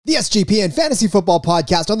SGPN Fantasy Football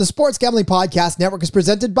Podcast on the Sports Gambling Podcast Network is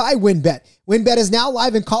presented by WynnBET. WynnBET is now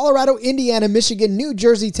live in Colorado, Indiana, Michigan, New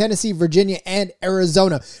Jersey, Tennessee, Virginia, and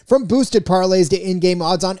Arizona. From boosted parlays to in-game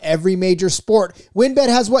odds on every major sport, WynnBET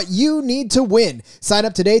has what you need to win. Sign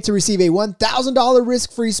up today to receive a $1,000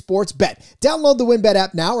 risk-free sports bet. Download the WynnBET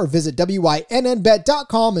app now or visit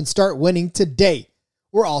wynnbet.com and start winning today.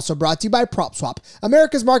 We're also brought to you by PropSwap,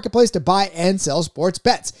 America's marketplace to buy and sell sports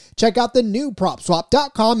bets. Check out the new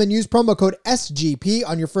PropSwap.com and use promo code SGP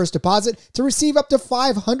on your first deposit to receive up to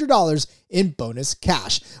 $500 in bonus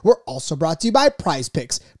cash. We're also brought to you by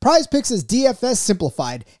PrizePicks. PrizePicks is DFS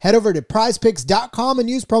simplified. Head over to PrizePicks.com and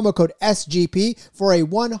use promo code SGP for a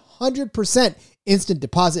 100% instant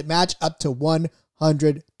deposit match up to $100.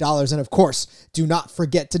 And of course, do not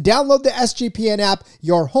forget to download the SGPN app,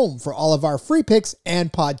 your home for all of our free picks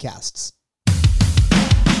and podcasts.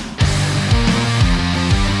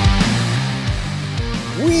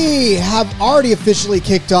 We have already officially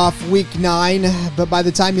kicked off week 9, but by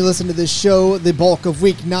the time you listen to this show, the bulk of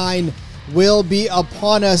week 9 will be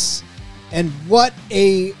upon us. And what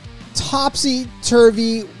a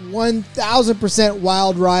topsy-turvy, 1000%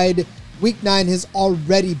 wild ride week 9 has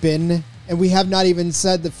already been. And we have not even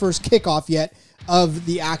said the first kickoff yet of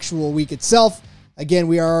the actual week itself. Again,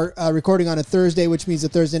 we are recording on a Thursday, which means the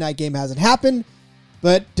Thursday night game hasn't happened.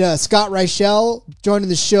 But Scott Reichel joining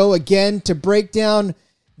the show again to break down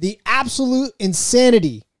the absolute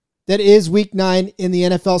insanity that is week 9 in the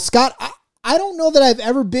NFL. Scott, I don't know that I've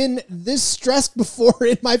ever been this stressed before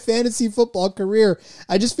in my fantasy football career.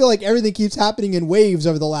 I just feel like everything keeps happening in waves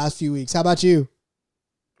over the last few weeks. How about you?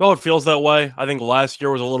 Well, it feels that way. I think last year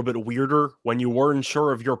was a little bit weirder when you weren't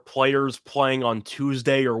sure if your players playing on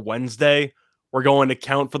Tuesday or Wednesday were going to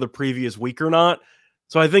count for the previous week or not.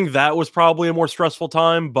 So I think that was probably a more stressful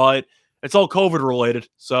time, but it's all COVID related.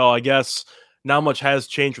 So I guess not much has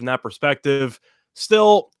changed from that perspective.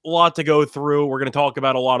 Still a lot to go through. We're going to talk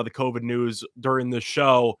about a lot of the COVID news during this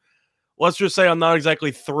show. Let's just say I'm not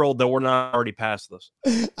exactly thrilled that we're not already past this.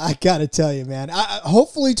 I got to tell you, man,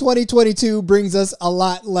 hopefully 2022 brings us a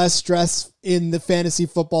lot less stress in the fantasy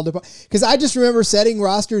football department. Because I just remember setting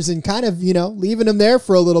rosters and kind of, leaving them there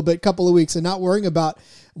for a little bit, couple of weeks, and not worrying about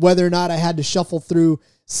whether or not I had to shuffle through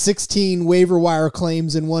 16 waiver wire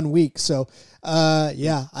claims in 1 week. So,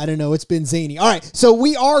 I don't know. It's been zany. All right. So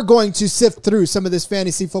we are going to sift through some of this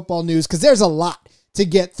fantasy football news because there's a lot to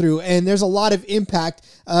get through. And there's a lot of impact,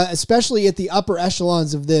 especially at the upper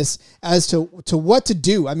echelons of this as to what to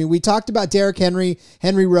do. I mean, we talked about Derrick Henry,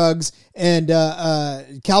 Henry Ruggs, and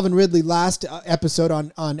Calvin Ridley last episode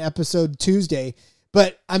on episode Tuesday.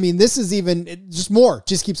 But I mean, this is even just more,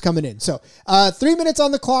 just keeps coming in. So 3 minutes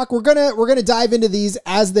on the clock. We're gonna dive into these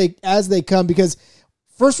as they come, because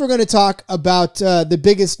first we're going to talk about the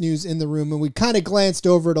biggest news in the room, and we kind of glanced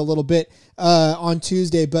over it a little bit on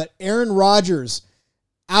Tuesday. But Aaron Rodgers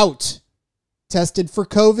out, tested for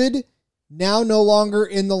COVID, now no longer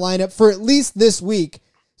in the lineup for at least this week.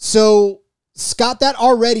 So, Scott, that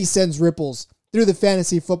already sends ripples through the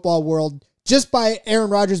fantasy football world just by Aaron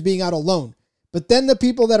Rodgers being out alone. But then the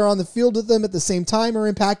people that are on the field with them at the same time are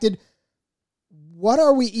impacted. What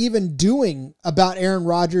are we even doing about Aaron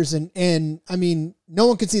Rodgers? And I mean, no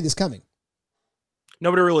one could see this coming.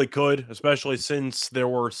 Nobody really could, especially since there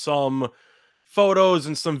were some photos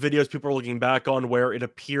and some videos people are looking back on where it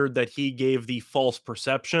appeared that he gave the false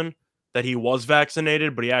perception that he was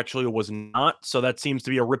vaccinated, but he actually was not. So that seems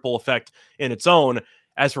to be a ripple effect in its own.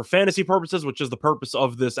 As for fantasy purposes, which is the purpose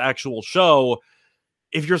of this actual show,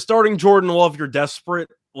 if you're starting Jordan Love, you're desperate.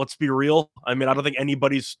 Let's be real. I mean, I don't think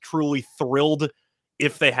anybody's truly thrilled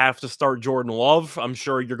if they have to start Jordan Love. I'm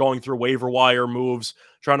sure you're going through waiver wire moves,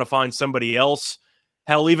 trying to find somebody else.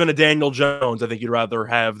 Hell, even a Daniel Jones, I think you'd rather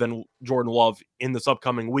have than Jordan Love in this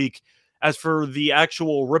upcoming week. As for the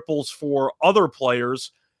actual ripples for other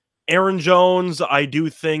players, Aaron Jones, I do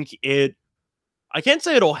think I can't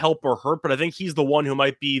say it'll help or hurt, but I think he's the one who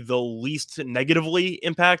might be the least negatively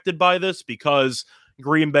impacted by this, because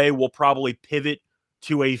Green Bay will probably pivot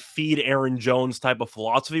to a feed Aaron Jones type of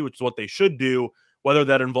philosophy, which is what they should do, whether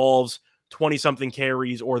that involves 20-something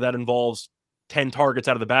carries or that involves 10 targets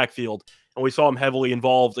out of the backfield. And we saw him heavily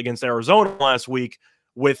involved against Arizona last week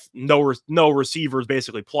with no receivers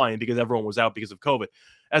basically playing because everyone was out because of COVID.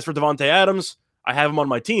 As for Davante Adams, I have him on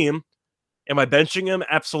my team. Am I benching him?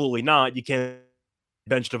 Absolutely not. You can't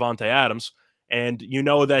bench Davante Adams. And you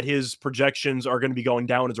know that his projections are going to be going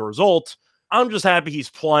down as a result. I'm just happy he's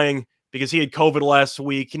playing because he had COVID last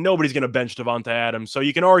week. And nobody's going to bench Davante Adams. So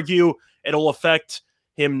you can argue it'll affect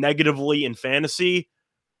him negatively in fantasy.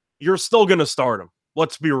 You're still going to start him.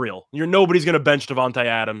 Let's be real. Nobody's going to bench Davante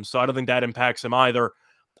Adams, so I don't think that impacts him either.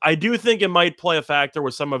 I do think it might play a factor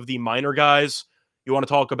with some of the minor guys. You want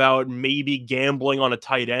to talk about maybe gambling on a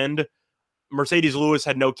tight end. Mercedes Lewis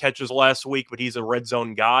had no catches last week, but he's a red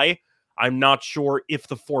zone guy. I'm not sure if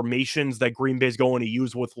the formations that Green Bay is going to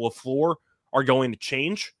use with LaFleur are going to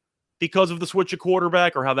change because of the switch of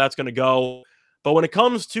quarterback or how that's going to go. But when it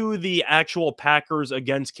comes to the actual Packers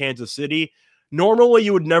against Kansas City, normally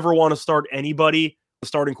you would never want to start anybody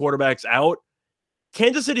starting quarterbacks out.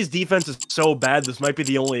 Kansas City's defense is so bad, this might be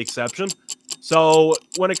the only exception. So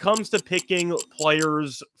when it comes to picking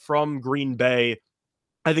players from Green Bay,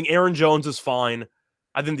 I think Aaron Jones is fine.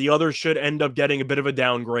 I think the others should end up getting a bit of a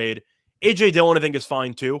downgrade. A.J. Dillon, I think, is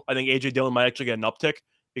fine too. I think A.J. Dillon might actually get an uptick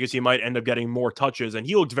because he might end up getting more touches, and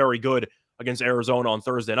he looked very good against Arizona on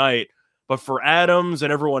Thursday night. But for Adams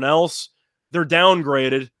and everyone else, they're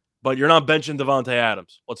downgraded, but you're not benching Davante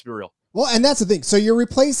Adams. Let's be real. Well, and that's the thing. So you're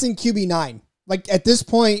replacing QB9. Like at this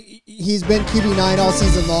point, he's been QB9 all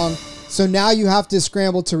season long. So now you have to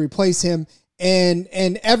scramble to replace him. And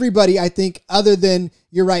everybody, I think, other than,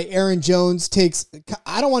 you're right, Aaron Jones takes,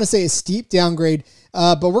 I don't want to say a steep downgrade,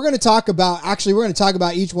 but we're going to talk about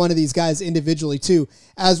each one of these guys individually too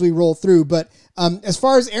as we roll through. But as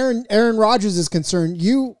far as Aaron Rodgers is concerned,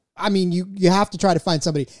 you have to try to find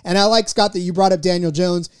somebody. And I like, Scott, that you brought up Daniel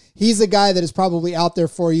Jones. He's a guy that is probably out there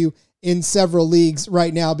for you in several leagues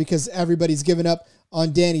right now because everybody's given up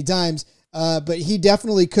on Danny Dimes. But he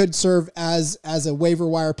definitely could serve as a waiver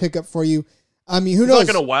wire pickup for you. I mean, who knows?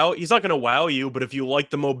 He's not going to wow you, but if you like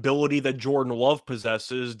the mobility that Jordan Love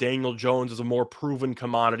possesses, Daniel Jones is a more proven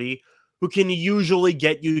commodity who can usually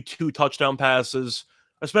get you 2 touchdown passes,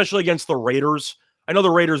 especially against the Raiders. I know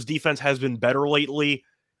the Raiders defense has been better lately.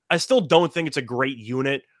 I still don't think it's a great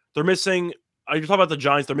unit. They're missing, you're talking about the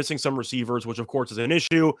Giants, they're missing some receivers, which of course is an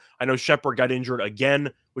issue. I know Shepard got injured again,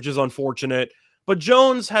 which is unfortunate. But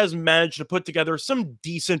Jones has managed to put together some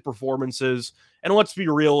decent performances. And let's be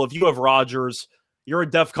real, if you have Rodgers, you're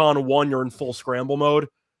at DEFCON 1, you're in full scramble mode.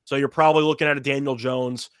 So you're probably looking at a Daniel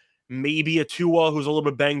Jones, maybe a Tua who's a little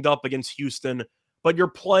bit banged up against Houston, but you're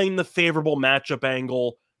playing the favorable matchup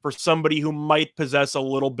angle for somebody who might possess a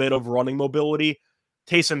little bit of running mobility.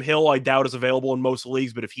 Taysom Hill, I doubt, is available in most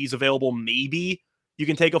leagues, but if he's available, maybe you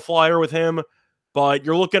can take a flyer with him. But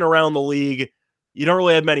you're looking around the league, you don't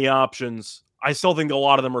really have many options. I still think a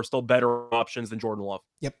lot of them are still better options than Jordan Love.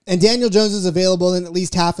 Yep. And Daniel Jones is available in at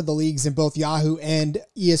least half of the leagues in both Yahoo and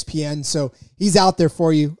ESPN. So he's out there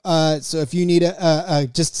for you. So if you need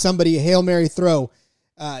just somebody, a Hail Mary throw,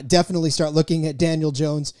 definitely start looking at Daniel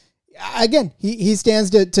Jones. Again, he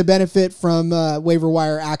stands to benefit from waiver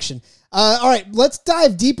wire action. All right, let's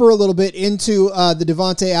dive deeper a little bit into the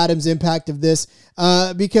Davante Adams impact of this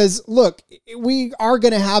because, look, we are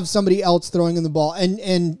going to have somebody else throwing in the ball.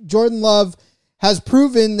 And Jordan Love has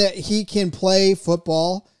proven that he can play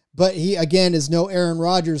football, but he, again, is no Aaron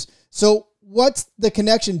Rodgers. So what's the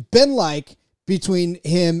connection been like between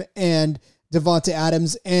him and Davante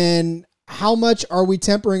Adams, and how much are we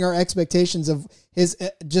tempering our expectations of his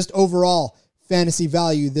just overall fantasy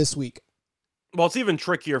value this week? Well, it's even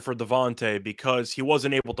trickier for Davante because he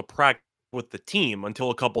wasn't able to practice with the team until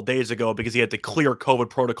a couple days ago because he had to clear COVID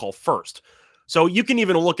protocol first. So you can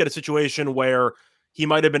even look at a situation where he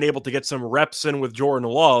might have been able to get some reps in with Jordan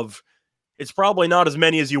Love. It's probably not as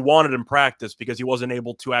many as you wanted in practice because he wasn't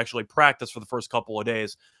able to actually practice for the first couple of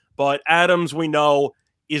days. But Adams, we know,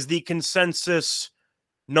 is the consensus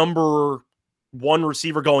number 1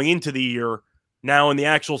 receiver going into the year. Now in the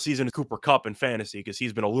actual season of Cooper Kupp in fantasy because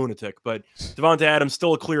he's been a lunatic. But Davante Adams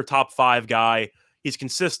still a clear top 5 guy. He's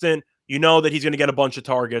consistent. You know that he's going to get a bunch of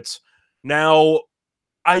targets. Now,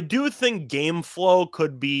 I do think game flow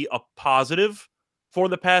could be a positive for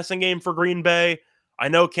the passing game for Green Bay. I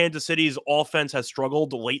know Kansas City's offense has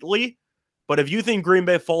struggled lately, but if you think Green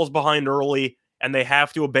Bay falls behind early and they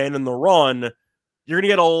have to abandon the run, you're going to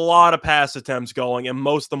get a lot of pass attempts going, and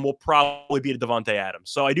most of them will probably be to Davante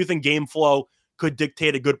Adams. So I do think game flow could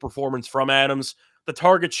dictate a good performance from Adams. The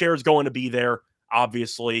target share is going to be there,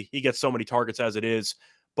 obviously. He gets so many targets as it is.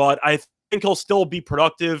 But I think he'll still be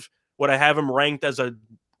productive. Would I have him ranked as a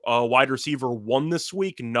wide receiver 1 this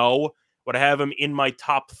week? No. Would I have him in my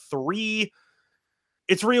top 3?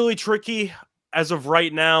 It's really tricky. As of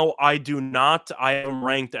right now, I do not. I am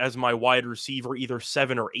ranked as my wide receiver either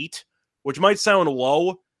 7 or 8, which might sound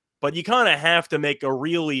low, but you kind of have to make a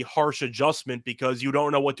really harsh adjustment because you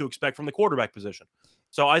don't know what to expect from the quarterback position.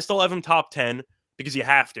 So I still have him top 10 because you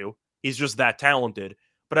have to. He's just that talented.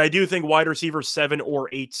 But I do think wide receiver 7 or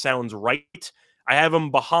 8 sounds right. I have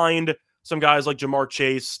him behind some guys like Jamar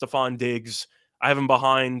Chase, Stephon Diggs. I have him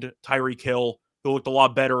behind Tyreek Hill, who looked a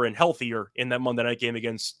lot better and healthier in that Monday night game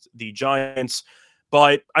against the Giants.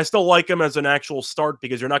 but I still like him as an actual start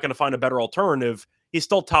because you're not going to find a better alternative. He's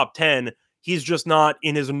still top 10. He's just not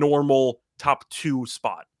in his normal top 2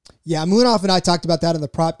 spot. Yeah, Munaf and I talked about that in the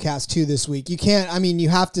Propcast too this week. You can't, I mean, you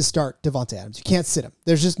have to start Davante Adams. You can't sit him.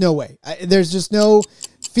 There's just no way. There's just no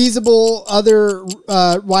feasible other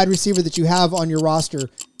wide receiver that you have on your roster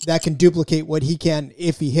that can duplicate what he can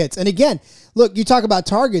if he hits. And again, look, you talk about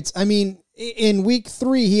targets. I mean, in week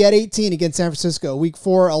 3, he had 18 against San Francisco. Week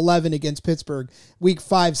 4, 11 against Pittsburgh. Week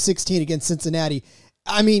 5, 16 against Cincinnati.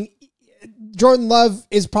 I mean, Jordan Love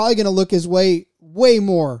is probably going to look his way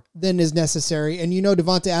more than is necessary. And you know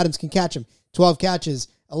Davante Adams can catch him. 12 catches,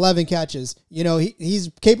 11 catches. You know, he's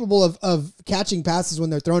capable of catching passes when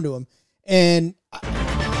they're thrown to him. And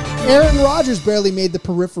Aaron Rodgers barely made the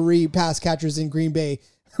periphery pass catchers in Green Bay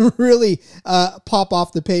really pop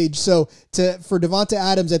off the page. So for Davante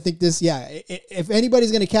Adams, I think this, if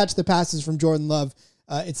anybody's going to catch the passes from Jordan Love,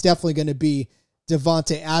 it's definitely going to be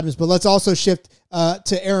Davante Adams. But let's also shift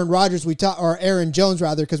to Aaron Rodgers. Or Aaron Jones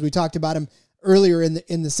rather, because we talked about him earlier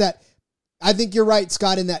in the set. I think you're right,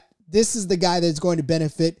 Scott, in that this is the guy that's going to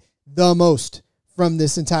benefit the most from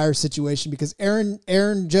this entire situation, because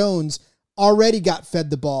Aaron Jones already got fed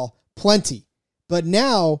the ball plenty, but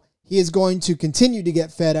now he is going to continue to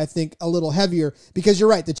get fed, I think, a little heavier, because you're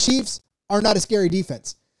right. The Chiefs are not a scary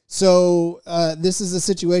defense. So this is a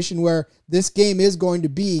situation where this game is going to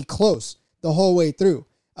be close the whole way through.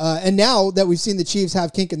 And now that we've seen the Chiefs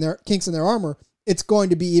have kinks in their armor, it's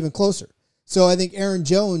going to be even closer. So I think Aaron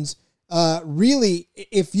Jones, really,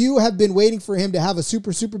 if you have been waiting for him to have a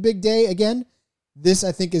super, super big day again, this,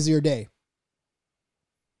 I think, is your day.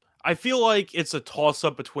 I feel like it's a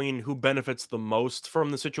toss-up between who benefits the most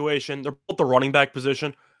from the situation. They're both the running back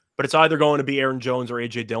position, but it's either going to be Aaron Jones or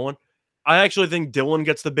A.J. Dillon. I actually think Dillon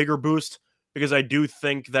gets the bigger boost, because I do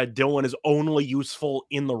think that Dillon is only useful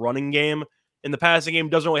in the running game. In the passing game,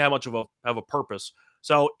 doesn't really have much of a purpose.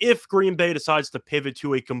 So if Green Bay decides to pivot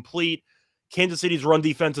to a complete Kansas City's run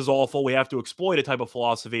defense is awful, we have to exploit a type of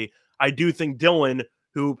philosophy, I do think Dillon,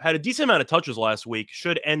 who had a decent amount of touches last week,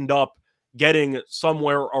 should end up getting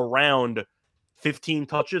somewhere around 15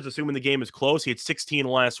 touches, assuming the game is close. He had 16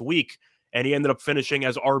 last week, and he ended up finishing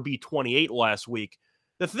as RB28 last week.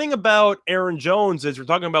 The thing about Aaron Jones is, we're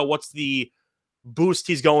talking about what's the boost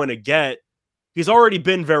he's going to get. He's already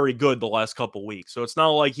been very good the last couple weeks, so it's not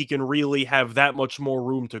like he can really have that much more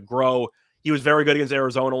room to grow. He was very good against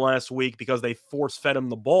Arizona last week because they force-fed him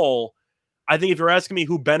the ball. I think if you're asking me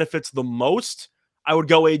who benefits the most, I would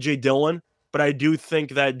go A.J. Dillon, but I do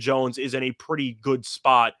think that Jones is in a pretty good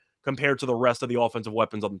spot compared to the rest of the offensive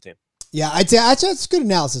weapons on the team. Yeah, I'd say that's good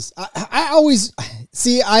analysis. I always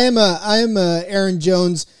see I am a Aaron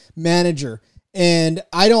Jones manager, and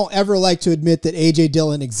I don't ever like to admit that A.J.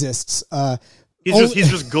 Dillon exists. He's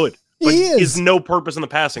just good. But he has no purpose in the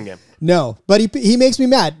passing game. No, but he makes me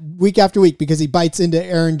mad week after week because he bites into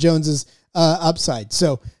Aaron Jones's upside.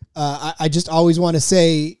 So I just always want to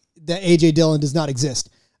say that A.J. Dillon does not exist.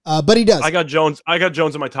 But he does. I got Jones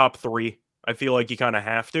in my top 3. I feel like you kind of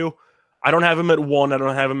have to. I don't have him at 1. I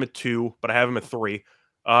don't have him at 2, but I have him at 3.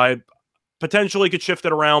 I potentially could shift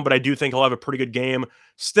it around, but I do think he'll have a pretty good game.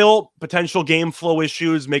 Still, potential game flow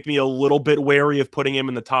issues make me a little bit wary of putting him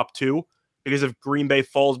in the top 2, because if Green Bay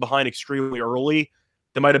falls behind extremely early,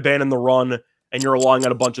 they might abandon the run, and you're relying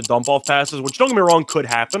on a bunch of dump-off passes, which, don't get me wrong, could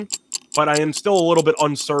happen. But I am still a little bit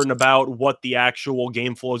uncertain about what the actual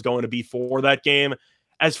game flow is going to be for that game.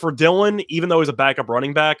 As for Dillon, even though he's a backup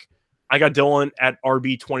running back, I got Dillon at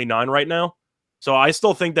RB29 right now. So I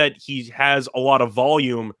still think that he has a lot of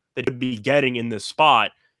volume that he'd be getting in this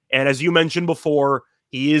spot. And as you mentioned before,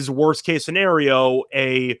 he is, worst case scenario,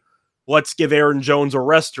 a let's give Aaron Jones a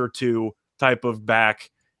rest or two type of back.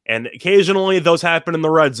 And occasionally those happen in the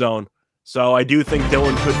red zone. So I do think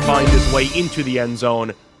Dillon could find his way into the end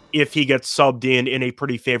zone if he gets subbed in a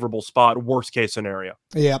pretty favorable spot, worst case scenario.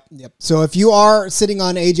 Yep. So if you are sitting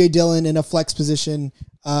on A.J. Dillon in a flex position,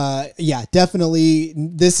 definitely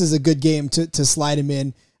this is a good game to slide him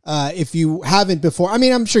in. If you haven't before, I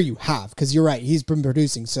mean, I'm sure you have, because you're right, he's been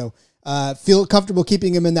producing. So feel comfortable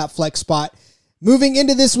keeping him in that flex spot. Moving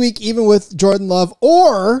into this week, even with Jordan Love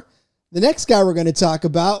or the next guy we're going to talk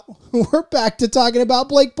about, we're back to talking about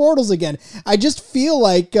Blake Bortles again. I just feel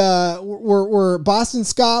like we're Boston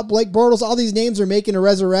Scott, Blake Bortles, all these names are making a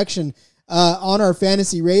resurrection on our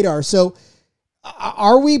fantasy radar. So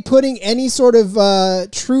are we putting any sort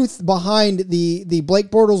of truth behind the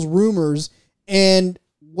Blake Bortles rumors? And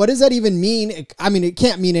what does that even mean? I mean, it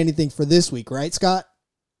can't mean anything for this week, right, Scott?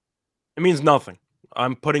 It means nothing.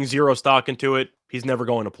 I'm putting zero stock into it. He's never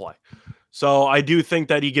going to play. So I do think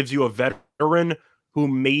that he gives you a veteran who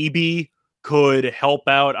maybe could help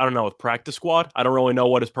out, I don't know, with practice squad. I don't really know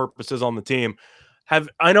what his purpose is on the team.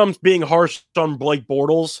 I know I'm being harsh on Blake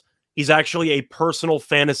Bortles. He's actually a personal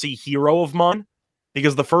fantasy hero of mine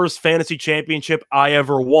because the first fantasy championship I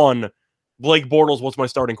ever won, Blake Bortles was my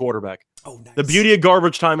starting quarterback. Oh, nice. The beauty of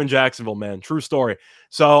garbage time in Jacksonville, man. True story.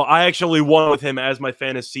 So I actually won with him as my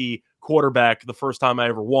fantasy quarterback the first time I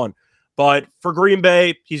ever won. But for Green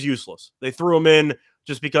Bay, he's useless. They threw him in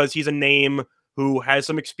just because he's a name who has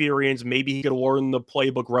some experience. Maybe he could learn the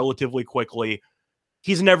playbook relatively quickly.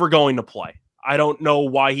 He's never going to play. I don't know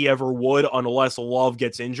why he ever would unless Love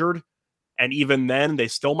gets injured. And even then, they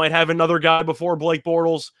still might have another guy before Blake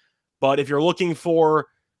Bortles. But if you're looking for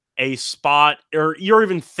a spot, or you're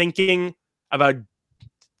even thinking about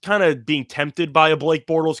kind of being tempted by a Blake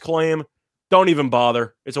Bortles claim, don't even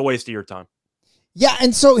bother. It's a waste of your time. Yeah,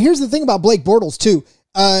 and so here's the thing about Blake Bortles, too.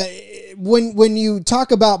 When you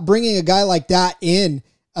talk about bringing a guy like that in,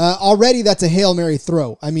 already that's a Hail Mary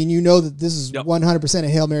throw. I mean, you know that this is 100% a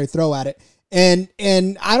Hail Mary throw at it. And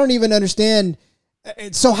I don't even understand.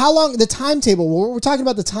 So how long, the timetable, we're talking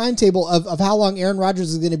about the timetable of how long Aaron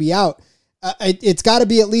Rodgers is going to be out. It's got to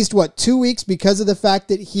be at least, 2 weeks because of the fact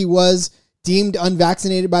that he was deemed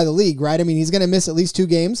unvaccinated by the league, right? I mean, he's going to miss at least 2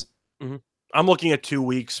 games. Mm-hmm. I'm looking at 2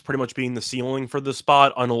 weeks pretty much being the ceiling for this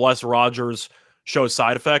spot unless Rodgers shows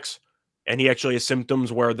side effects and he actually has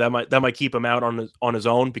symptoms where that might keep him out on his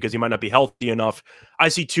own because he might not be healthy enough. I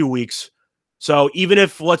see 2 weeks. So even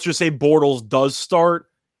if, let's just say, Bortles does start,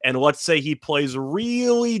 and let's say he plays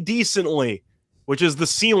really decently, which is the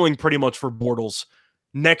ceiling pretty much for Bortles,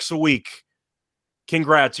 next week,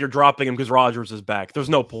 congrats, you're dropping him because Rodgers is back. There's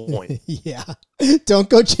no point. Yeah. Don't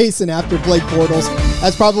go chasing after Blake Bortles.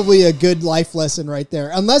 That's probably a good life lesson right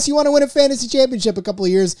there. Unless you want to win a fantasy championship a couple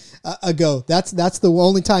of years ago. That's the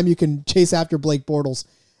only time you can chase after Blake Bortles.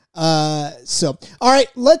 So, all right,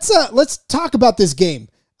 let's talk about this game.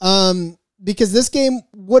 Because this game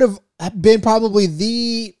would have been probably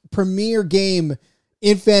the premier game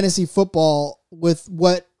in fantasy football with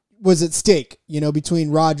what was at stake, between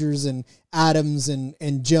Rodgers and Adams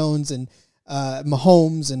and Jones and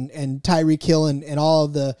Mahomes and Tyreek Hill and all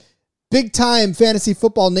of the big time fantasy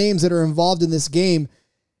football names that are involved in this game.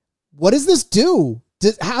 What does this do?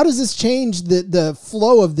 How does this change the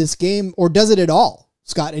flow of this game, or does it at all,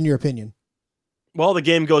 Scott, in your opinion? Well, the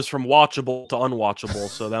game goes from watchable to unwatchable,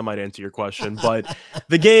 so that might answer your question. But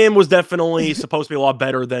the game was definitely supposed to be a lot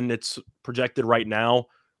better than it's projected right now,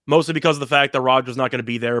 mostly because of the fact that Rodgers not going to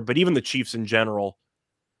be there, but even the Chiefs in general,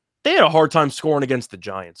 they had a hard time scoring against the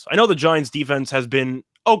Giants. I know the Giants' defense has been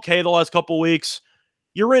okay the last couple of weeks.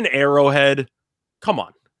 You're in Arrowhead. Come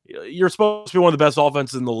on. You're supposed to be one of the best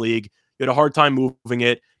offenses in the league. You had a hard time moving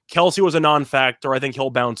it. Kelsey was a non-factor. I think he'll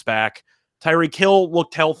bounce back. Tyreek Hill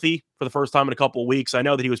looked healthy for the first time in a couple of weeks. I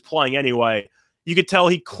know that he was playing anyway. You could tell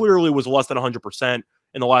he clearly was less than 100%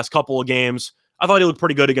 in the last couple of games. I thought he looked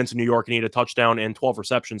pretty good against New York, and he had a touchdown and 12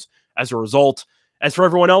 receptions as a result. As for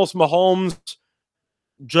everyone else, Mahomes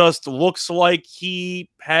just looks like he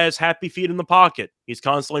has happy feet in the pocket. He's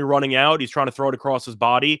constantly running out. He's trying to throw it across his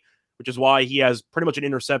body, which is why he has pretty much an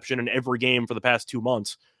interception in every game for the past 2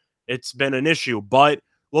 months. It's been an issue. But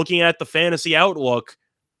looking at the fantasy outlook,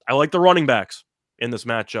 I like the running backs in this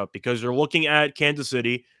matchup because you're looking at Kansas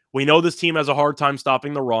City. We know this team has a hard time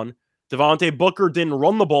stopping the run. Devontae Booker didn't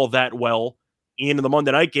run the ball that well in the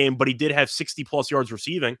Monday night game, but he did have 60-plus yards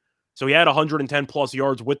receiving. So he had 110-plus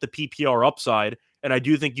yards with the PPR upside, and I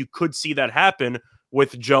do think you could see that happen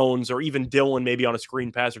with Jones or even Dillon maybe on a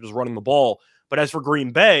screen pass or just running the ball. But as for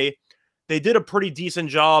Green Bay, they did a pretty decent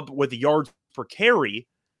job with the yards per carry.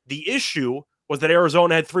 The issue was that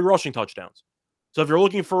Arizona had 3 rushing touchdowns. So if you're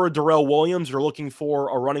looking for a Darrell Williams, you're looking for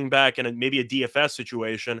a running back and maybe a DFS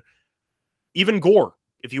situation, even Gore,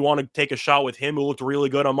 if you want to take a shot with him, who looked really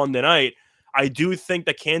good on Monday night, I do think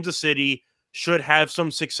that Kansas City should have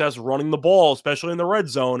some success running the ball, especially in the red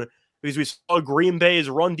zone, because we saw Green Bay's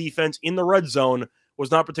run defense in the red zone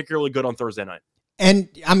was not particularly good on Thursday night. And,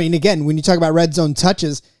 I mean, again, when you talk about red zone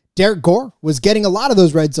touches, Derek Gore was getting a lot of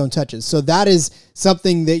those red zone touches. So that is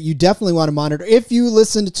something that you definitely want to monitor. If you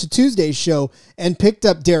listened to Tuesday's show and picked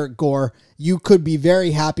up Derek Gore, you could be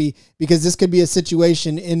very happy because this could be a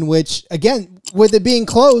situation in which, again, with it being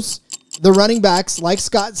close, the running backs, like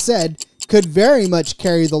Scott said, could very much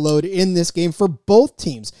carry the load in this game for both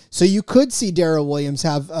teams. So you could see Darrell Williams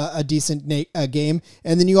have a decent game,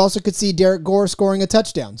 and then you also could see Derek Gore scoring a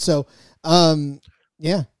touchdown. So,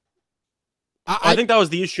 yeah. I think that was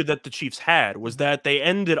the issue that the Chiefs had, was that they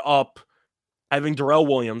ended up having Darrell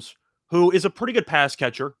Williams, who is a pretty good pass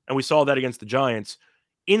catcher, and we saw that against the Giants.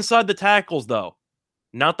 Inside the tackles, though,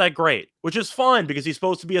 not that great, which is fine because he's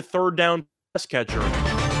supposed to be a third down pass catcher.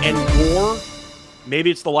 And Gore,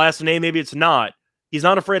 maybe it's the last name, maybe it's not. He's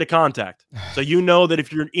not afraid of contact. So you know that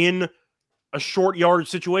if you're in a short yardage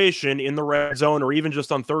situation in the red zone or even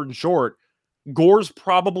just on third and short, Gore's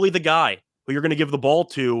probably the guy who you're going to give the ball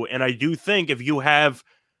to. And I do think if you have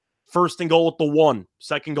first and goal at the 1,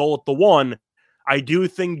 second goal at the 1, I do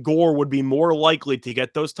think Gore would be more likely to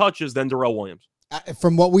get those touches than Darrell Williams.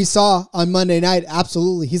 From what we saw on Monday night,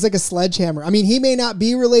 absolutely. He's like a sledgehammer. I mean, he may not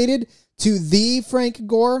be related to the Frank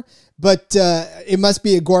Gore, but it must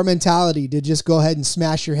be a Gore mentality to just go ahead and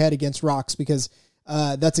smash your head against rocks because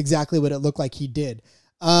that's exactly what it looked like he did.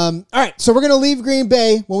 All right, so we're going to leave Green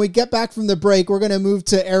Bay. When we get back from the break, we're going to move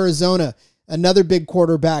to Arizona, another big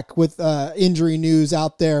quarterback with injury news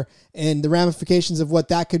out there and the ramifications of what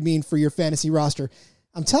that could mean for your fantasy roster.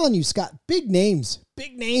 I'm telling you, Scott, big names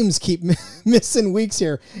keep missing weeks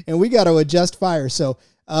here, and we got to adjust fire. So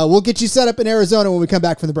we'll get you set up in Arizona when we come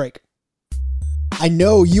back from the break. I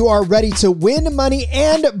know you are ready to win money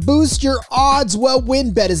and boost your odds. Well,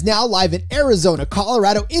 WynnBET is now live in Arizona,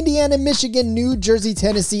 Colorado, Indiana, Michigan, New Jersey,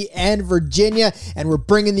 Tennessee, and Virginia. And we're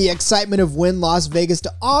bringing the excitement of Wynn Las Vegas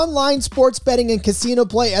to online sports betting and casino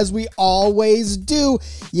play as we always do.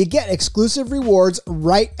 You get exclusive rewards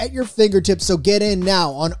right at your fingertips. So get in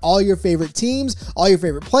now on all your favorite teams, all your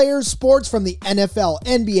favorite players, sports from the NFL,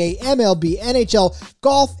 NBA, MLB, NHL,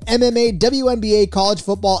 golf, MMA, WNBA, college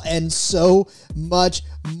football, and so much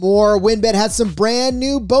more. WynnBET has some brand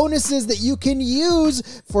new bonuses that you can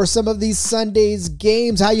use for some of these Sunday's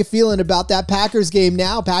games. How you feeling about that Packers game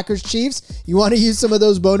now? Packers Chiefs? You want to use some of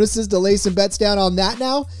those bonuses to lay some bets down on that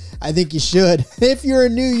now? I think you should. If you're a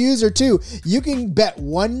new user too, you can bet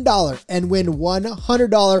 $1 and win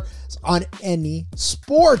 $100 on any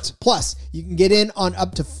sport. Plus, you can get in on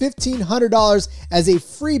up to $1,500 as a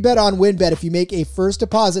free bet on WynnBET if you make a first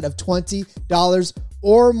deposit of $20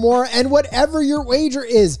 or more. And whatever your wager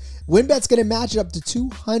is, WynnBET's going to match it up to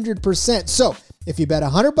 200%. So if you bet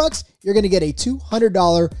 $100, you're going to get a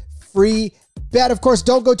 $200 free bet. Of course,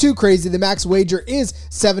 don't go too crazy. The max wager is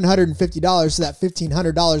 $750, so that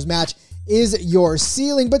 $1,500 match is your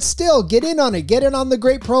ceiling, but still get in on it. Get in on the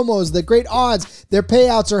great promos, the great odds. Their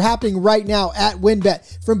payouts are happening right now at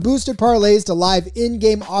WynnBET. From boosted parlays to live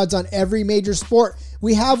in-game odds on every major sport,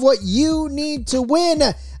 we have what you need to win.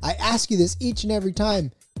 I ask you this each and every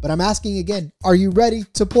time, but I'm asking again, are you ready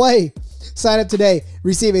to play? Sign up today,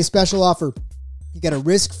 receive a special offer. You get a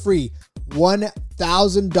risk-free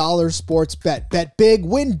 $1,000 sports bet. Bet big,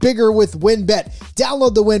 win bigger with WynnBET.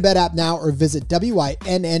 Download the WynnBET app now or visit wynnbet.com.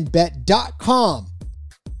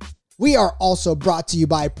 We are also brought to you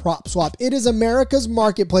by PropSwap. It is America's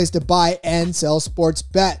marketplace to buy and sell sports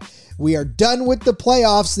bet. We are done with the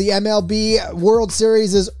playoffs. The MLB World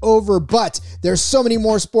Series is over, but there's so many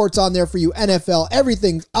more sports on there for you. NFL,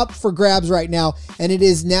 everything's up for grabs right now, and it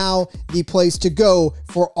is now the place to go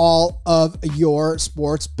for all of your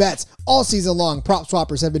sports bets. All season long, prop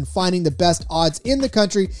swappers have been finding the best odds in the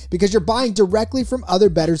country because you're buying directly from other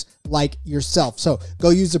bettors like yourself. So go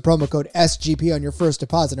use the promo code SGP on your first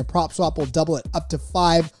deposit, and PropSwap will double it up to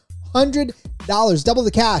 $500. Double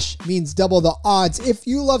the cash means double the odds. If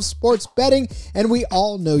you love sports betting, and we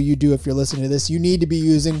all know you do if you're listening to this, you need to be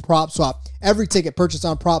using PropSwap. Every ticket purchased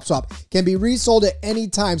on PropSwap can be resold at any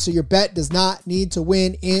time, so your bet does not need to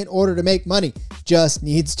win in order to make money, just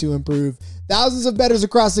needs to improve. Thousands of bettors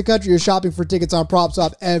across the country are shopping for tickets on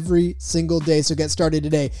PropSwap every single day, so get started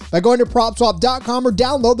today by going to PropSwap.com or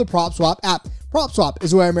download the PropSwap app. PropSwap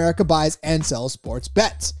is where America buys and sells sports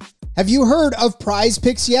bets. Have you heard of Prize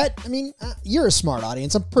Picks yet? I mean, you're a smart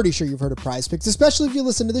audience. I'm pretty sure you've heard of Prize Picks, especially if you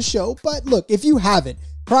listen to the show. But look, if you haven't,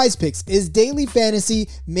 Prize Picks is daily fantasy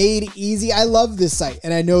made easy. I love this site,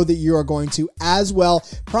 and I know that you are going to as well.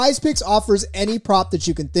 Prize Picks offers any prop that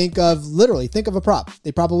you can think of. Literally, think of a prop.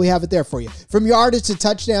 They probably have it there for you. From yardage to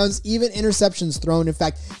touchdowns, even interceptions thrown. In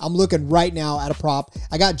fact, I'm looking right now at a prop.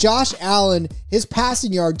 I got Josh Allen. His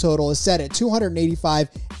passing yard total is set at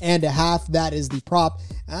 285.5. That is the prop.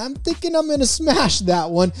 I'm thinking I'm going to smash that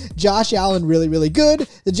one. Josh Allen, really, really good.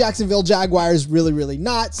 The Jacksonville Jaguars, really, really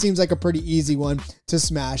not. Seems like a pretty easy one to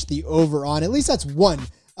smash the over on. At least that's one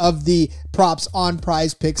of the props on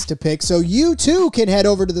Prize Picks to pick. So you too can head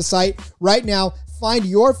over to the site right now. Find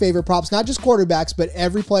your favorite props, not just quarterbacks, but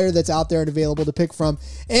every player that's out there and available to pick from.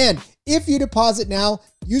 And if you deposit now,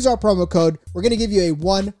 use our promo code. We're going to give you a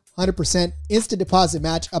 100% instant deposit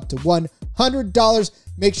match up to $100.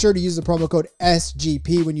 Make sure to use the promo code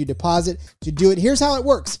SGP when you deposit to do it. Here's how it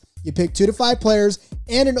works. You pick 2 to 5 players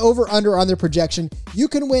and an over-under on their projection. You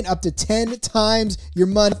can win up to 10 times your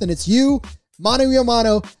money, and it's you, mano a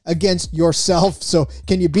mano against yourself. So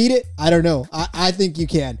can you beat it? I don't know. I think you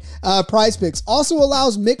can. Prize Picks also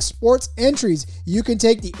allows mixed sports entries. You can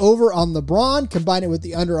take the over on LeBron, combine it with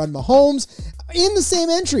the under on Mahomes in the same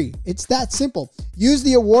entry. It's that simple. Use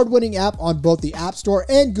the award-winning app on both the App Store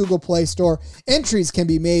and Google Play Store. Entries can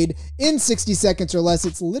be made in 60 seconds or less.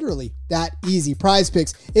 It's literally that easy. Prize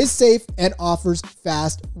Picks is safe and offers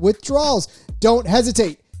fast withdrawals. Don't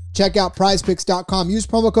hesitate. Check out prizepicks.com. Use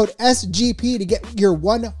promo code SGP to get your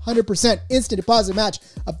 100% instant deposit match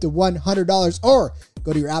up to $100, or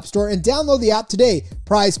go to your App Store and download the app today.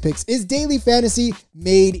 Prize Picks is daily fantasy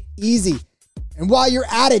made easy. And while you're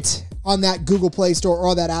at it on that Google Play Store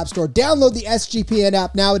or that App Store, download the SGPN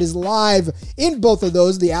app now. It is live in both of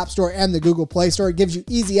those, the App Store and the Google Play Store. It gives you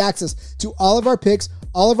easy access to all of our picks,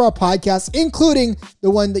 all of our podcasts, including the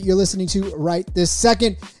one that you're listening to right this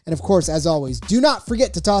second. And of course, as always, do not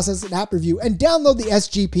forget to toss us an app review and download the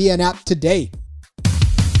SGPN app today.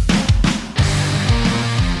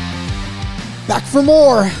 Back for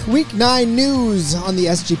more Week 9 news on the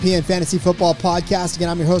SGPN Fantasy Football Podcast. Again,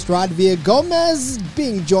 I'm your host, Rod Villagomez,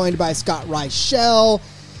 being joined by Scott Reichel.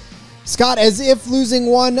 Scott, as if losing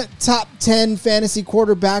one top 10 fantasy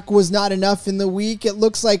quarterback was not enough in the week, it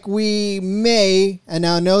looks like we may, and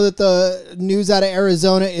I know that the news out of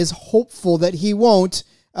Arizona is hopeful that he won't,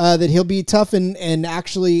 that he'll be tough and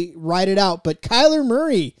actually ride it out. But Kyler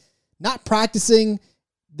Murray not practicing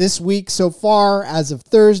this week so far as of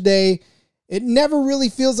Thursday. It never really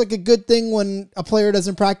feels like a good thing when a player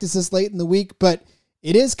doesn't practice this late in the week, but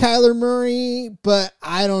it is Kyler Murray, but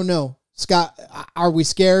I don't know. Scott, are we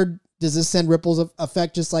scared? Does this send ripples of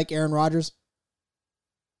effect just like Aaron Rodgers?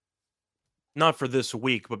 Not for this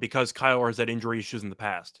week, but because Kyler has had injury issues in the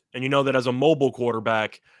past. And you know that as a mobile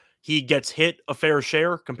quarterback, he gets hit a fair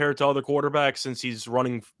share compared to other quarterbacks since he's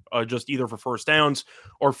running just either for first downs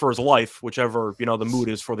or for his life, whichever, the mood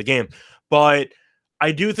is for the game. But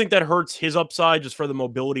I do think that hurts his upside just for the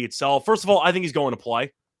mobility itself. First of all, I think he's going to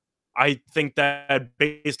play. I think that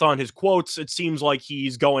based on his quotes, it seems like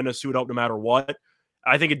he's going to suit up no matter what.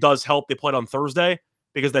 I think it does help they played on Thursday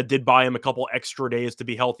because that did buy him a couple extra days to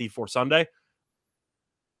be healthy for Sunday.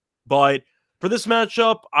 But for this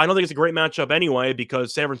matchup, I don't think it's a great matchup anyway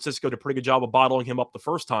because San Francisco did a pretty good job of bottling him up the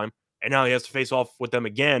first time, and now he has to face off with them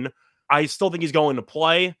again. I still think he's going to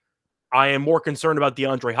play. I am more concerned about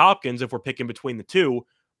DeAndre Hopkins if we're picking between the two,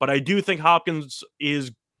 but I do think Hopkins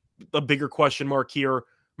is the bigger question mark here.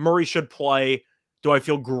 Murray should play. Do I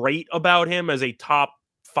feel great about him as a top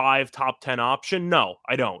 5, top 10 option? No,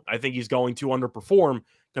 I don't. I think he's going to underperform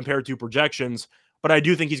compared to projections, but I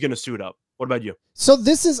do think he's going to suit up. What about you? So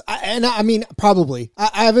this is, and I mean, probably.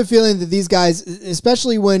 I have a feeling that these guys,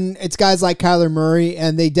 especially when it's guys like Kyler Murray,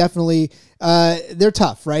 and they definitely, they're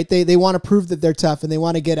tough, right? They want to prove that they're tough, and they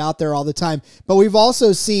want to get out there all the time. But we've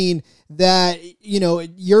also seen that,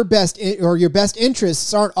 your best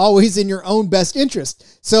interests aren't always in your own best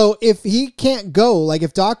interest. So if he can't go, like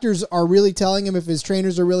if doctors are really telling him, if his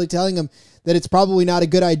trainers are really telling him that it's probably not a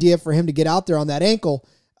good idea for him to get out there on that ankle,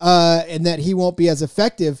 and that he won't be as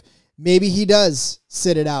effective, maybe he does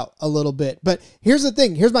sit it out a little bit. But here's the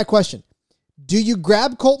thing. Here's my question. Do you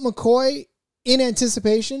grab Colt McCoy in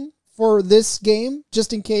anticipation for this game,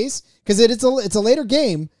 just in case? Because it's a later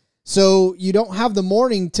game, so you don't have the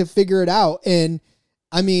morning to figure it out. And,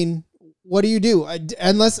 I mean, what do you do?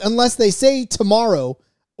 Unless they say tomorrow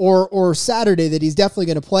or Saturday that he's definitely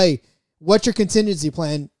going to play, what's your contingency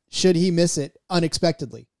plan should he miss it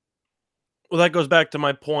unexpectedly? Well, that goes back to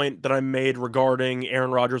my point that I made regarding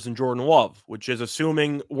Aaron Rodgers and Jordan Love, which is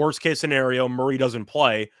assuming worst case scenario, Murray doesn't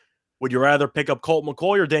play. Would you rather pick up Colt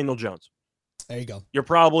McCoy or Daniel Jones? There you go. You're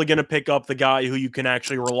probably going to pick up the guy who you can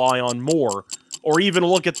actually rely on more, or even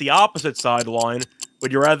look at the opposite sideline.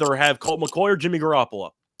 Would you rather have Colt McCoy or Jimmy Garoppolo?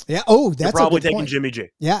 Yeah. Oh, that's You're probably a good taking point. Jimmy G.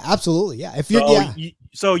 Yeah, absolutely. Yeah. If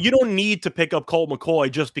So you don't need to pick up Colt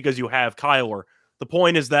McCoy just because you have Kyler. The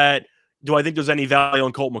point is that, do I think there's any value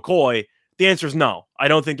on Colt McCoy? The answer is no. I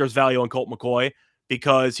don't think there's value on Colt McCoy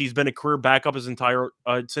because he's been a career backup his entire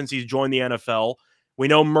since he's joined the NFL. We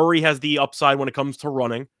know Murray has the upside when it comes to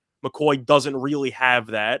running. McCoy doesn't really have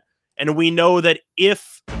that. And we know that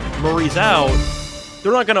if Murray's out,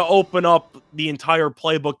 they're not going to open up the entire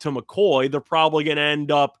playbook to McCoy. They're probably going to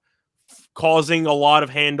end up causing a lot of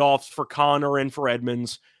handoffs for Connor and for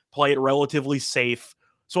Edmonds, play it relatively safe.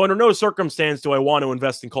 So under no circumstance do I want to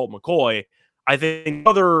invest in Colt McCoy. I think the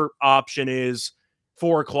other option is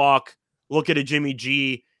 4 o'clock, look at a Jimmy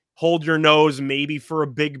G, hold your nose maybe for a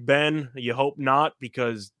Big Ben. You hope not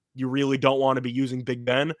because you really don't want to be using Big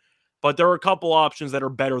Ben. But there are a couple options that are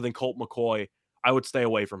better than Colt McCoy. I would stay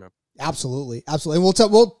away from him. Absolutely. And we'll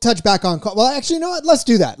touch back on. Well, actually, you know what? Let's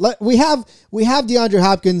do that. We have DeAndre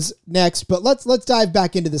Hopkins next, but let's dive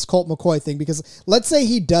back into this Colt McCoy thing, because let's say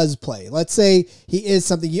he does play. Let's say he is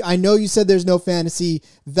something. I know you said there's no fantasy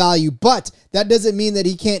value, but that doesn't mean that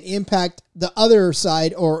he can't impact the other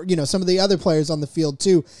side, or some of the other players on the field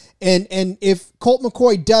too. And if Colt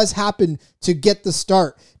McCoy does happen to get the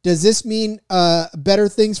start, does this mean better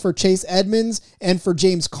things for Chase Edmonds and for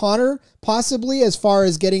James Conner, possibly, as far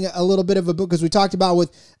as getting a little bit of a boot? Because we talked about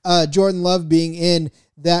with Jordan Love being in,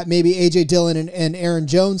 that maybe A.J. Dillon and Aaron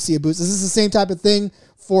Jones see a boost. Is this the same type of thing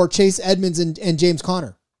for Chase Edmonds and James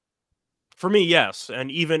Conner? For me, yes. And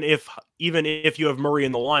even if you have Murray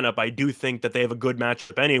in the lineup, I do think that they have a good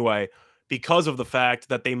matchup anyway, because of the fact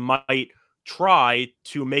that they might try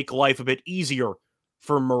to make life a bit easier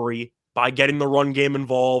for Murray by getting the run game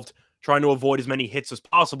involved, trying to avoid as many hits as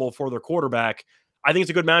possible for their quarterback. I think it's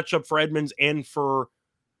a good matchup for Edmonds and for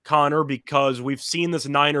Conner, because we've seen this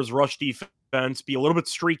Niners rush defense be a little bit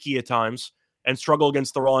streaky at times and struggle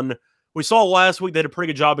against the run. We saw last week they did a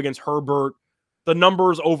pretty good job against Herbert. The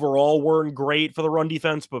numbers overall weren't great for the run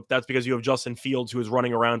defense, but that's because you have Justin Fields, who is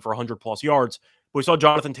running around for 100-plus yards. We saw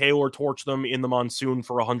Jonathan Taylor torch them in the monsoon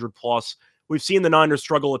for 100-plus. We've seen the Niners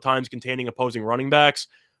struggle at times containing opposing running backs,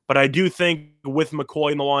 but I do think with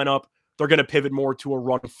McCoy in the lineup, they're going to pivot more to a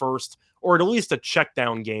run first, or at least a check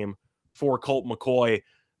down game for Colt McCoy.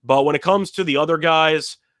 But when it comes to the other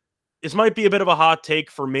guys, this might be a bit of a hot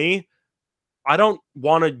take for me. I don't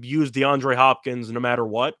want to use DeAndre Hopkins no matter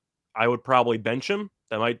what. I would probably bench him.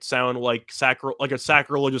 That might sound like a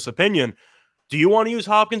sacrilegious opinion. Do you want to use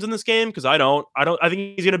Hopkins in this game? Because I don't. I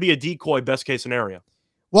think he's going to be a decoy, best case scenario.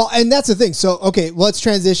 Well, and that's the thing. So, okay, let's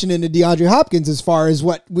transition into DeAndre Hopkins as far as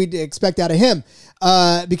what we'd expect out of him,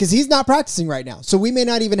 because he's not practicing right now. So we may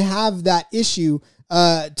not even have that issue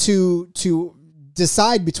to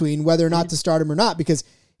decide between whether or not to start him or not, because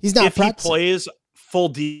he's not practicing. If he plays, full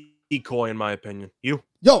decoy, in my opinion. You?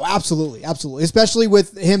 Yo, absolutely. Especially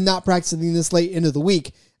with him not practicing this late into the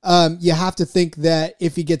week. You have to think that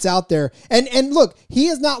if he gets out there, and look, he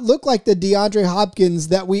has not looked like the DeAndre Hopkins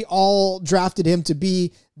that we all drafted him to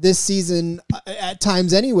be this season at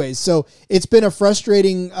times anyways. So it's been a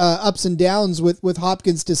frustrating ups and downs with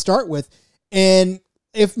Hopkins to start with. And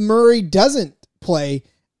if Murray doesn't play,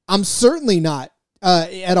 I'm certainly not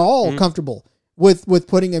at all comfortable with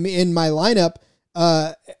putting him in my lineup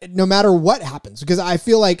no matter what happens, because I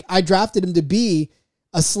feel like I drafted him to be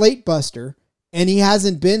a slate buster, and he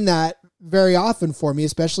hasn't been that very often for me,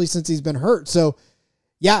 especially since he's been hurt. So,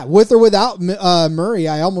 yeah, with or without Murray,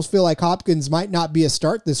 I almost feel like Hopkins might not be a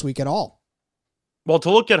start this week at all. Well,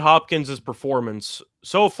 to look at Hopkins' performance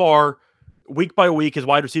so far, week by week, his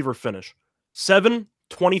wide receiver finish: 7,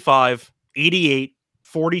 25, 88,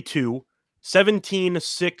 42, 17,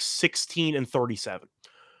 6, 16, and 37.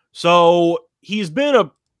 So he's been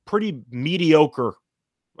a pretty mediocre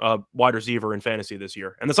wide receiver in fantasy this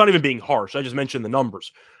year. And that's not even being harsh. I just mentioned the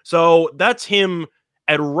numbers. So that's him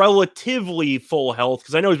at relatively full health,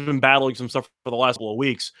 because I know he's been battling some stuff for the last couple of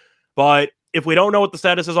weeks. But if we don't know what the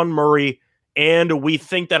status is on Murray, and we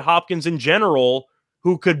think that Hopkins in general,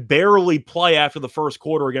 who could barely play after the first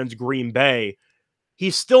quarter against Green Bay,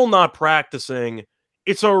 he's still not practicing,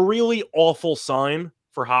 it's a really awful sign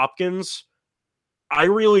for Hopkins. I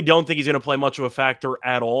really don't think he's going to play much of a factor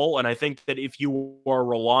at all. And I think that if you are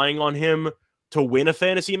relying on him to win a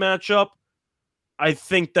fantasy matchup, I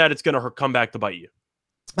think that it's going to come back to bite you.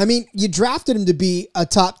 I mean, you drafted him to be a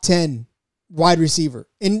top 10 wide receiver.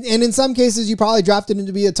 And in some cases, you probably drafted him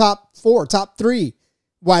to be a top 4, top 3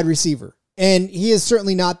 wide receiver. And he is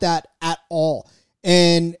certainly not that at all.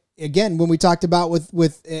 And again, when we talked about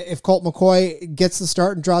with if Colt McCoy gets the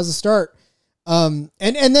start and draws the start, and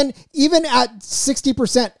then even at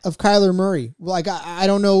 60% of Kyler Murray, like I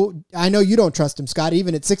don't know, I know you don't trust him, Scott,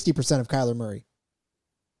 even at 60% of Kyler Murray.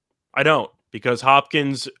 I don't, because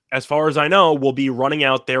Hopkins, as far as I know, will be running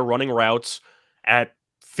out there, running routes at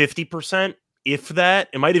 50%, if that.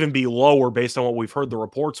 It might even be lower based on what we've heard the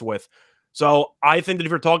reports with. So I think that if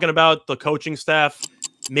you're talking about the coaching staff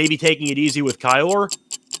maybe taking it easy with Kyler,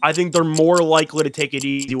 I think they're more likely to take it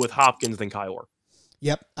easy with Hopkins than Kyler.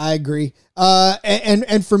 Yep, I agree.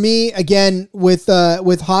 And for me, again, with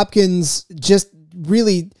Hopkins just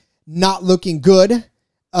really not looking good.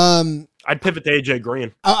 I'd pivot to AJ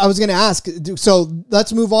Green. I was going to ask. So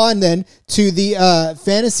let's move on then to the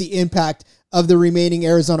fantasy impact of the remaining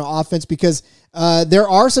Arizona offense, because there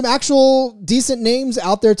are some actual decent names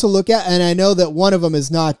out there to look at, and I know that one of them is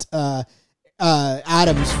not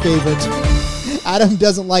Adam's favorite. Adam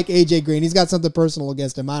doesn't like AJ Green. He's got something personal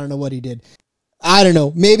against him. I don't know what he did. I don't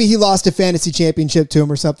know. Maybe he lost a fantasy championship to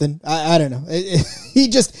him or something. I don't know.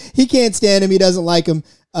 He can't stand him. He doesn't like him.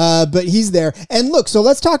 But he's there. And look, so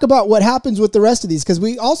let's talk about what happens with the rest of these, because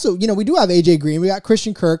we also, we do have AJ Green. We got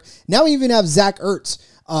Christian Kirk. Now we even have Zach Ertz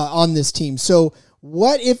on this team. So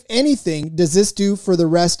what, if anything, does this do for the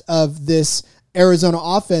rest of this Arizona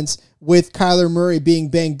offense with Kyler Murray being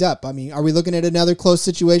banged up? I mean, are we looking at another close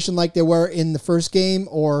situation like they were in the first game,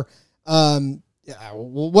 or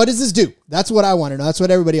what does this do? That's what I want to know. That's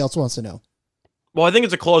what everybody else wants to know. Well, I think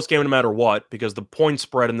it's a close game no matter what, because the point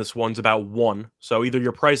spread in this one's about 1. So either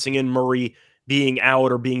you're pricing in Murray being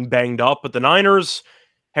out or being banged up, but the Niners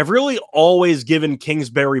have really always given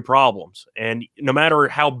Kingsbury problems. And no matter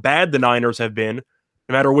how bad the Niners have been,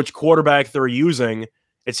 no matter which quarterback they're using,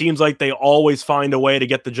 it seems like they always find a way to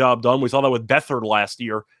get the job done. We saw that with Beathard last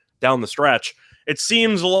year down the stretch. It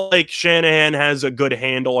seems like Shanahan has a good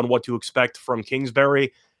handle on what to expect from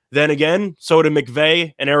Kingsbury. Then again, so did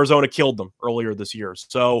McVay, and Arizona killed them earlier this year.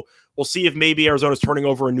 So we'll see if maybe Arizona's turning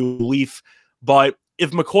over a new leaf. But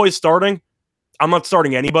if McCoy's starting, I'm not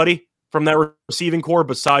starting anybody from that receiving core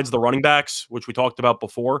besides the running backs, which we talked about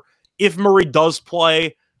before. If Murray does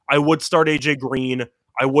play, I would start AJ Green.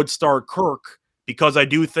 I would start Kirk, because I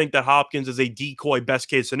do think that Hopkins is a decoy best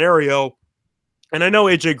case scenario. And I know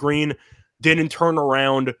AJ Green didn't turn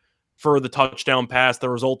around for the touchdown pass that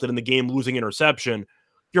resulted in the game-losing interception.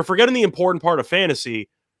 You're forgetting the important part of fantasy.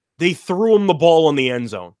 They threw him the ball in the end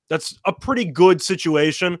zone. That's a pretty good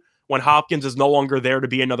situation when Hopkins is no longer there to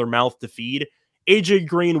be another mouth to feed. AJ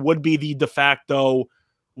Green would be the de facto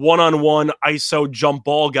one-on-one ISO jump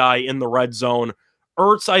ball guy in the red zone.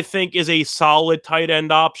 Ertz, I think, is a solid tight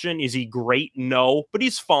end option. Is he great? No, but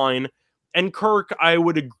he's fine. And Kirk, I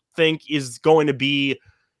would think, is going to be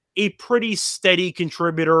a pretty steady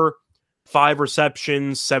contributor. 5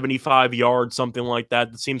 receptions, 75 yards, something like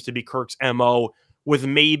that. That seems to be Kirk's MO, with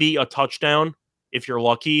maybe a touchdown if you're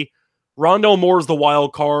lucky. Rondale Moore's the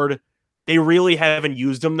wild card. They really haven't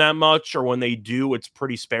used him that much, or when they do, it's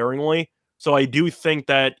pretty sparingly. So I do think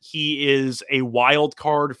that he is a wild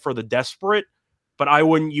card for the desperate, but I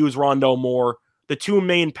wouldn't use Rondale Moore. The 2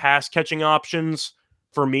 main pass catching options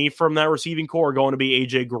for me from that receiving core are going to be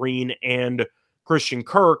AJ Green and Christian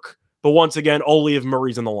Kirk. But once again, only if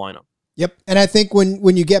Murray's in the lineup. Yep. And I think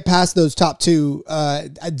when you get past those top 2,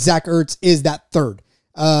 Zach Ertz is that third.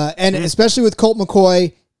 And especially with Colt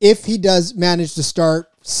McCoy, if he does manage to start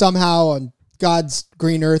somehow on God's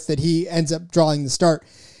green earth that he ends up drawing the start,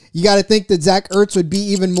 you got to think that Zach Ertz would be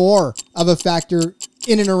even more of a factor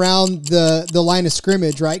in and around the line of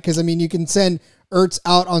scrimmage, right? Because, I mean, you can send Ertz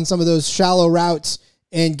out on some of those shallow routes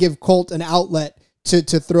and give Colt an outlet to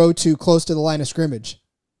throw to close to the line of scrimmage.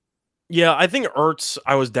 Yeah, I think Ertz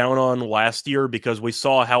I was down on last year because we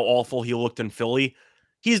saw how awful he looked in Philly.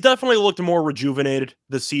 He's definitely looked more rejuvenated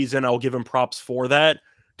this season. I'll give him props for that.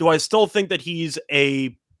 Do I still think that he's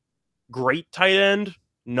a great tight end?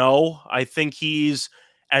 No. I think he's,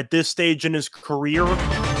 at this stage in his career,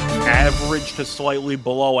 average to slightly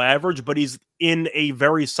below average, but he's in a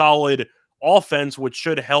very solid offense, which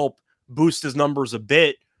should help boost his numbers a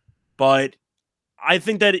bit. But I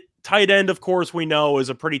think that tight end, of course, we know is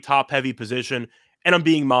a pretty top-heavy position, and I'm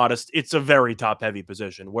being modest. It's a very top-heavy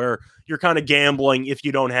position where you're kind of gambling if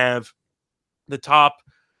you don't have the top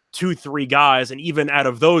 2-3 guys, and even out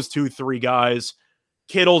of those 2-3 guys,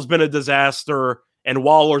 Kittle's been a disaster, and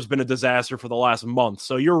Waller's been a disaster for the last month.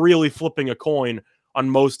 So you're really flipping a coin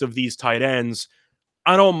on most of these tight ends.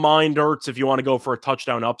 I don't mind Ertz if you want to go for a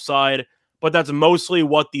touchdown upside, but that's mostly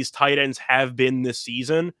what these tight ends have been this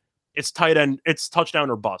season. It's tight end, it's touchdown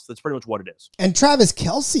or bust. That's pretty much what it is. And Travis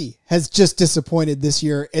Kelce has just disappointed this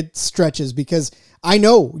year at stretches, because I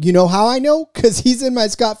know, you know how I know? Because he's in my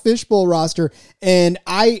Scott Fishbowl roster, and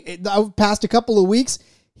I past a couple of weeks,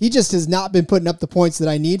 he just has not been putting up the points that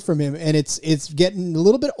I need from him, and it's getting a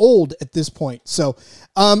little bit old at this point. So,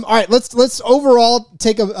 all right, let's overall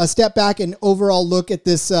take a step back and overall look at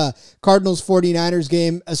this Cardinals 49ers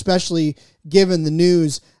game, especially given the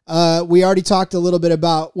news. We already talked a little bit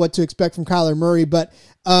about what to expect from Kyler Murray, but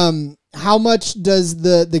how much does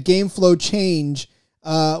the game flow change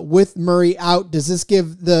with Murray out? Does this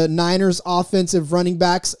give the Niners offensive running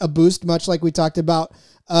backs a boost, much like we talked about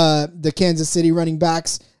the Kansas City running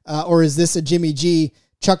backs? Or is this a Jimmy G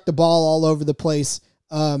chuck the ball all over the place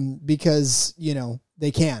because,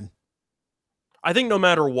 they can? I think no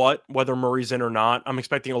matter what, whether Murray's in or not, I'm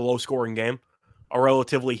expecting a low-scoring game, a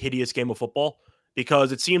relatively hideous game of football,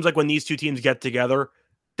 because it seems like when these two teams get together,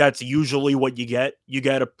 that's usually what you get. You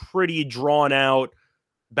get a pretty drawn-out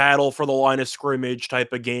battle for the line of scrimmage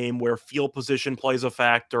type of game where field position plays a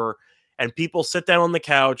factor, and people sit down on the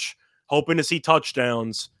couch hoping to see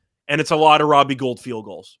touchdowns, and it's a lot of Robbie Gould field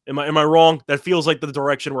goals. Am I wrong? That feels like the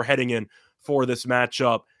direction we're heading in for this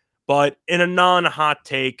matchup. But in a non-hot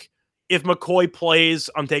take, if McCoy plays,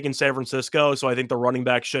 I'm taking San Francisco, so I think the running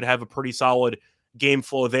backs should have a pretty solid game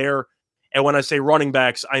flow there. And when I say running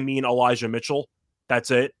backs, I mean Elijah Mitchell.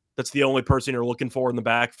 That's it. That's the only person you're looking for in the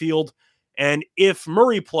backfield. And if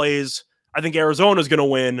Murray plays, I think Arizona's going to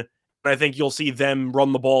win. And I think you'll see them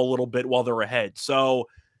run the ball a little bit while they're ahead. So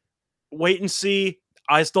wait and see.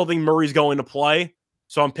 I still think Murray's going to play.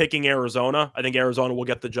 So I'm picking Arizona. I think Arizona will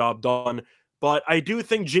get the job done. But I do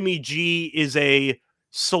think Jimmy G is a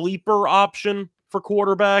sleeper option for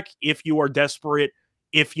quarterback if you are desperate,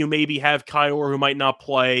 if you maybe have Kyler who might not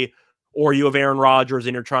play, or you have Aaron Rodgers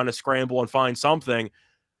and you're trying to scramble and find something.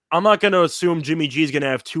 I'm not going to assume Jimmy G is going to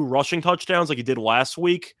have 2 rushing touchdowns like he did last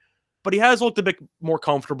week, but he has looked a bit more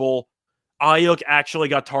comfortable. Ayuk actually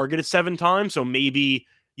got targeted 7 times, so maybe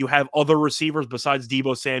you have other receivers besides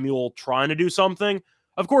Deebo Samuel trying to do something.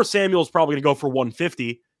 Of course, Samuel's probably going to go for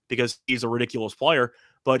 150 because he's a ridiculous player,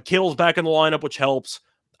 but Kittle's back in the lineup, which helps.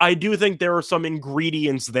 I do think there are some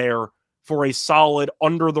ingredients there for a solid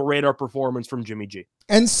under-the-radar performance from Jimmy G.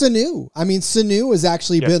 And Sanu. I mean, Sanu has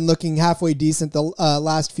actually been looking halfway decent the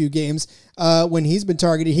last few games when he's been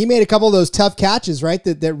targeted. He made a couple of those tough catches, right,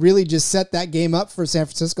 that really just set that game up for San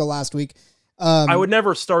Francisco last week. I would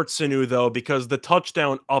never start Sanu, though, because the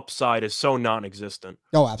touchdown upside is so non-existent.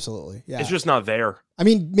 Oh, absolutely. Yeah, it's just not there. I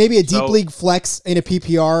mean, maybe a deep league flex in a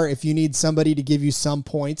PPR if you need somebody to give you some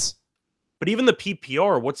points. But even the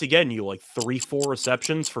PPR, what's he getting you? Like 3-4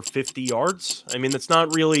 receptions for 50 yards? I mean, that's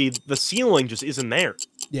not really, the ceiling just isn't there.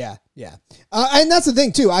 Yeah. And that's the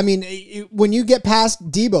thing, too. I mean, when you get past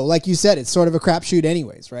Deebo, like you said, it's sort of a crapshoot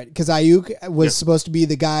anyways, right? Because Ayuk was supposed to be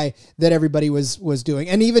the guy that everybody was doing.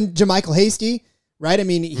 And even JaMychal Hasty, right? I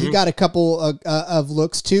mean, he got a couple of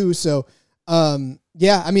looks, too. So,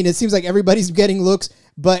 yeah, I mean, it seems like everybody's getting looks,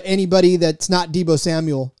 but anybody that's not Deebo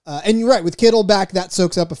Samuel. And you're right, with Kittle back, that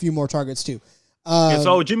soaks up a few more targets, too.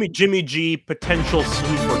 So Jimmy G, potential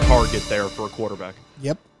sleeper target there for a quarterback.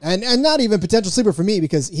 Yep. And not even potential sleeper for me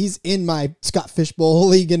because he's in my Scott Fishbowl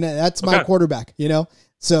league and that's my quarterback, you know?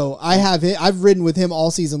 So I've ridden with him all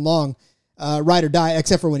season long, ride or die,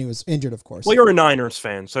 except for when he was injured, of course. Well, you're a Niners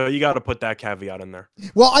fan, so you got to put that caveat in there.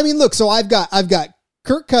 Well, I mean, look, so I've got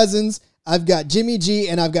Kirk Cousins, I've got Jimmy G,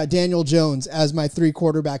 and I've got Daniel Jones as my 3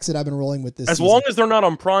 quarterbacks that I've been rolling with this season. As long as they're not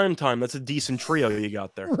on prime time, that's a decent trio you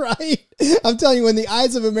got there. Right? I'm telling you, when the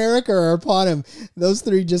eyes of America are upon him, those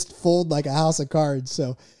 3 just fold like a house of cards.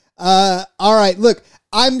 So, all right, look,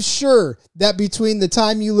 I'm sure that between the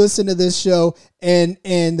time you listen to this show and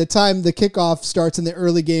the time the kickoff starts in the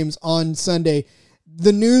early games on Sunday,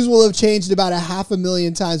 the news will have changed about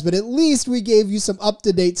 500,000 times, but at least we gave you some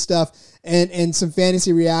up-to-date stuff and some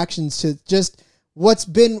fantasy reactions to just what's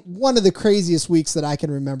been one of the craziest weeks that I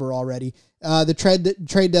can remember already. The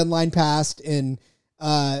trade deadline passed and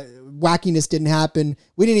wackiness didn't happen.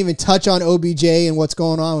 We didn't even touch on OBJ and what's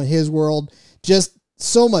going on with his world. Just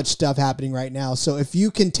so much stuff happening right now. So if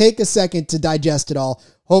you can take a second to digest it all,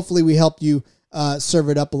 hopefully we helped you serve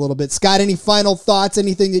it up a little bit. Scott, any final thoughts?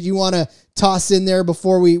 Anything that you want to toss in there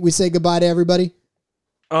before we say goodbye to everybody?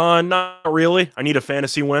 Not really. I need a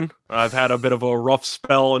fantasy win. I've had a bit of a rough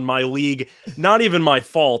spell in my league. Not even my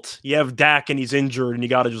fault. You have Dak and he's injured and you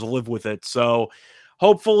got to just live with it. So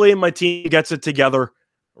hopefully my team gets it together.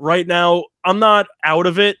 Right now, I'm not out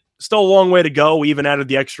of it. Still a long way to go. We even added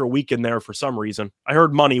the extra week in there for some reason. I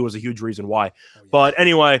heard money was a huge reason why. Oh, yeah. But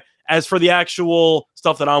anyway, as for the actual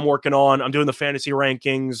stuff that I'm working on, I'm doing the fantasy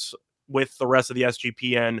rankings with the rest of the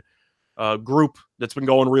SGPN group that's been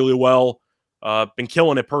going really well. Been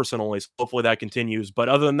killing it personally, so hopefully that continues. But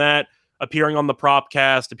other than that, appearing on the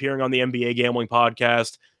Propcast, appearing on the NBA Gambling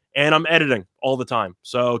Podcast, and I'm editing all the time.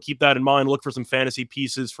 So keep that in mind. Look for some fantasy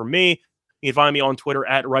pieces from me. You can find me on Twitter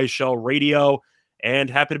at Reichel Radio,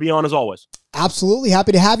 and happy to be on as always. Absolutely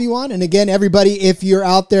happy to have you on. And again, everybody, if you're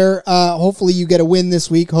out there, hopefully you get a win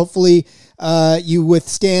this week. Hopefully you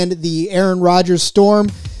withstand the Aaron Rodgers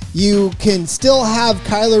storm. You can still have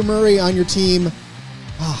Kyler Murray on your team.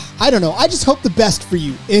 I don't know. I just hope the best for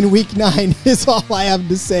you in week 9 is all I have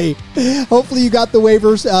to say. Hopefully you got the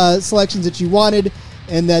waiver selections that you wanted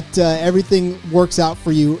and that everything works out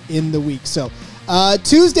for you in the week. So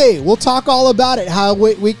Tuesday, we'll talk all about it, how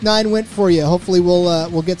week 9 went for you. Hopefully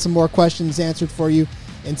we'll get some more questions answered for you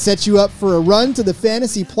and set you up for a run to the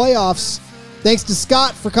fantasy playoffs. Thanks to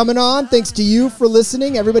Scott for coming on. Thanks to you for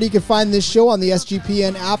listening. Everybody can find this show on the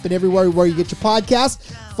SGPN app and everywhere where you get your podcast.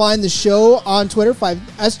 Find the show on Twitter. Find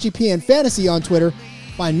SGPN Fantasy on Twitter.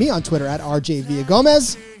 Find me on Twitter at RJ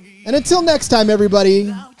Villagomez. And until next time,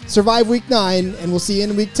 everybody, survive week 9, and we'll see you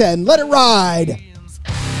in week 10. Let it ride.